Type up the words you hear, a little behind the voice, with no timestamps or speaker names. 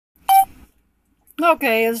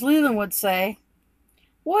Okay, as Leland would say,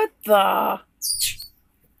 what the?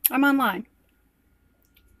 I'm online.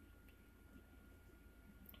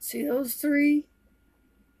 See those three?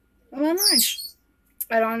 I'm online.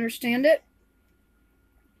 I don't understand it.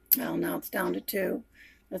 Well, now it's down to 2.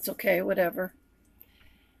 That's okay, whatever.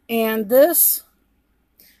 And this,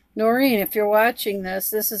 Noreen, if you're watching this,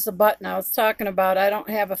 this is the button I was talking about. I don't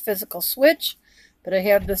have a physical switch, but I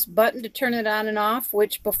have this button to turn it on and off,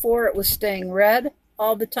 which before it was staying red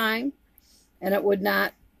all the time, and it would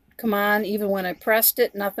not come on. Even when I pressed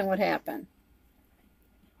it, nothing would happen.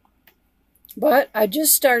 But I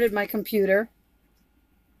just started my computer,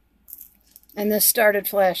 and this started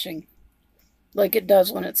flashing like it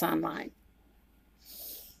does when it's online.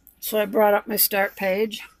 So I brought up my start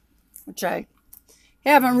page, which I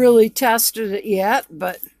haven't really tested it yet,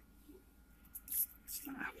 but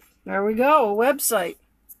there we go, a website.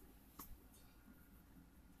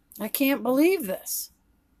 I can't believe this.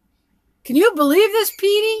 Can you believe this,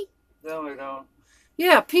 Petey? No, I don't.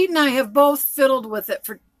 Yeah, Pete and I have both fiddled with it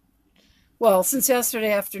since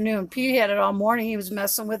yesterday afternoon. Pete had it all morning. He was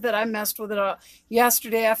messing with it. I messed with it all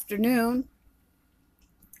yesterday afternoon.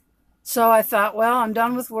 So I thought, well, I'm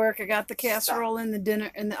done with work. I got the casserole in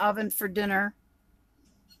the oven for dinner.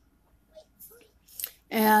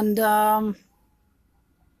 And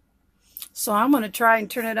so I'm going to try and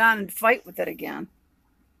turn it on and fight with it again.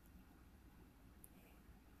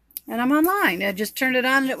 And I'm online. I just turned it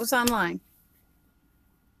on and it was online.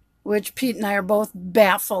 Which Pete and I are both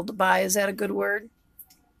baffled by. Is that a good word,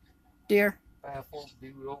 dear? Baffled,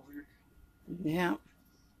 bewildered. Yeah.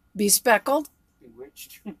 Bespeckled?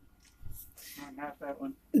 Bewitched. No, not that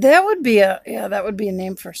one. That would be a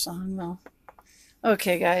name for a song, though.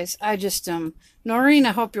 Okay, guys. I just, Noreen,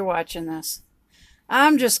 I hope you're watching this.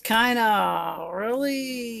 I'm just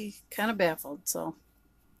really baffled, so.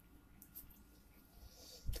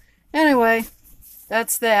 Anyway,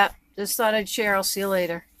 that's that. Just thought I'd share. I'll see you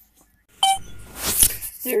later.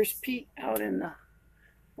 There's Pete out in the,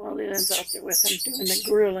 Leland's out there with him doing the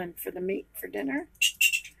grilling for the meat for dinner.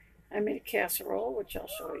 I made a casserole, which I'll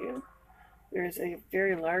show you. There's a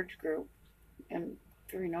very large group and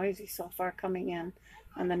very noisy so far coming in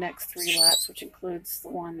on the next 3 lots, which includes the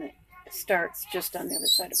one that starts just on the other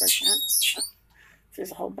side of our tent.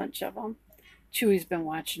 There's a whole bunch of them. Chewy's been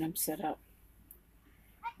watching them set up.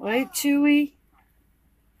 Wait, Chewy.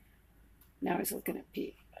 Now he's looking at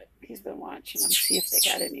Pete. He's been watching them, see if they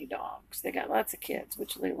got any dogs. They got lots of kids,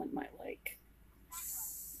 which Leland might like.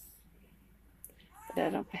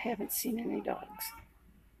 But I haven't seen any dogs.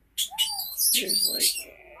 There's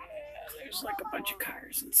like a bunch of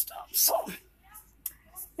cars and stuff. So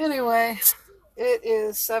anyway, it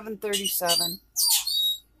is 7:37.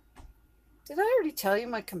 Did I already tell you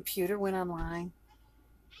my computer went online?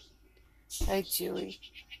 Hey, Chewy.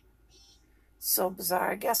 So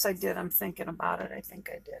bizarre. I guess I did. I'm thinking about it. I think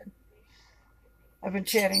I did. I've been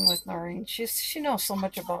chatting with Noreen. She knows so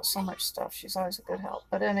much about so much stuff. She's always a good help.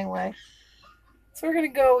 But anyway, so we're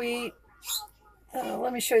going to go eat.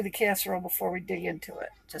 Let me show you the casserole before we dig into it.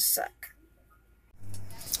 Just a sec.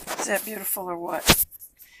 Is that beautiful or what?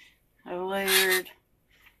 I layered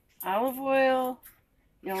olive oil,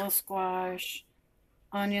 yellow squash,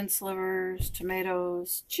 onion slivers,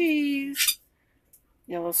 tomatoes, cheese,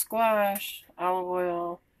 yellow squash, olive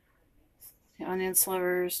oil, onion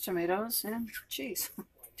slivers, tomatoes, and cheese.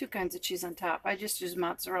 2 kinds of cheese on top. I just use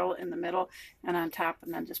mozzarella in the middle and on top,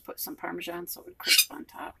 and then just put some Parmesan so it would crisp on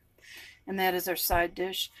top. And that is our side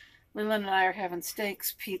dish. Leland and I are having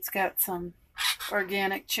steaks. Pete's got some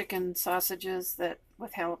organic chicken sausages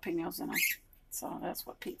with jalapenos in them. So that's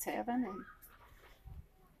what Pete's having, and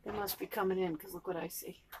they must be coming in because look what I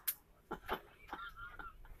see. Oh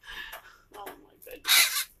my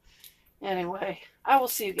goodness. Anyway, I will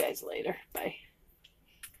see you guys later. Bye.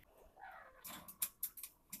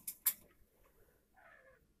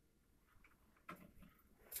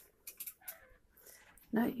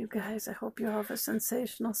 Night, you guys. I hope you have a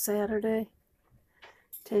sensational Saturday.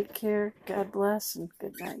 Take care. God bless and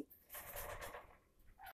good night.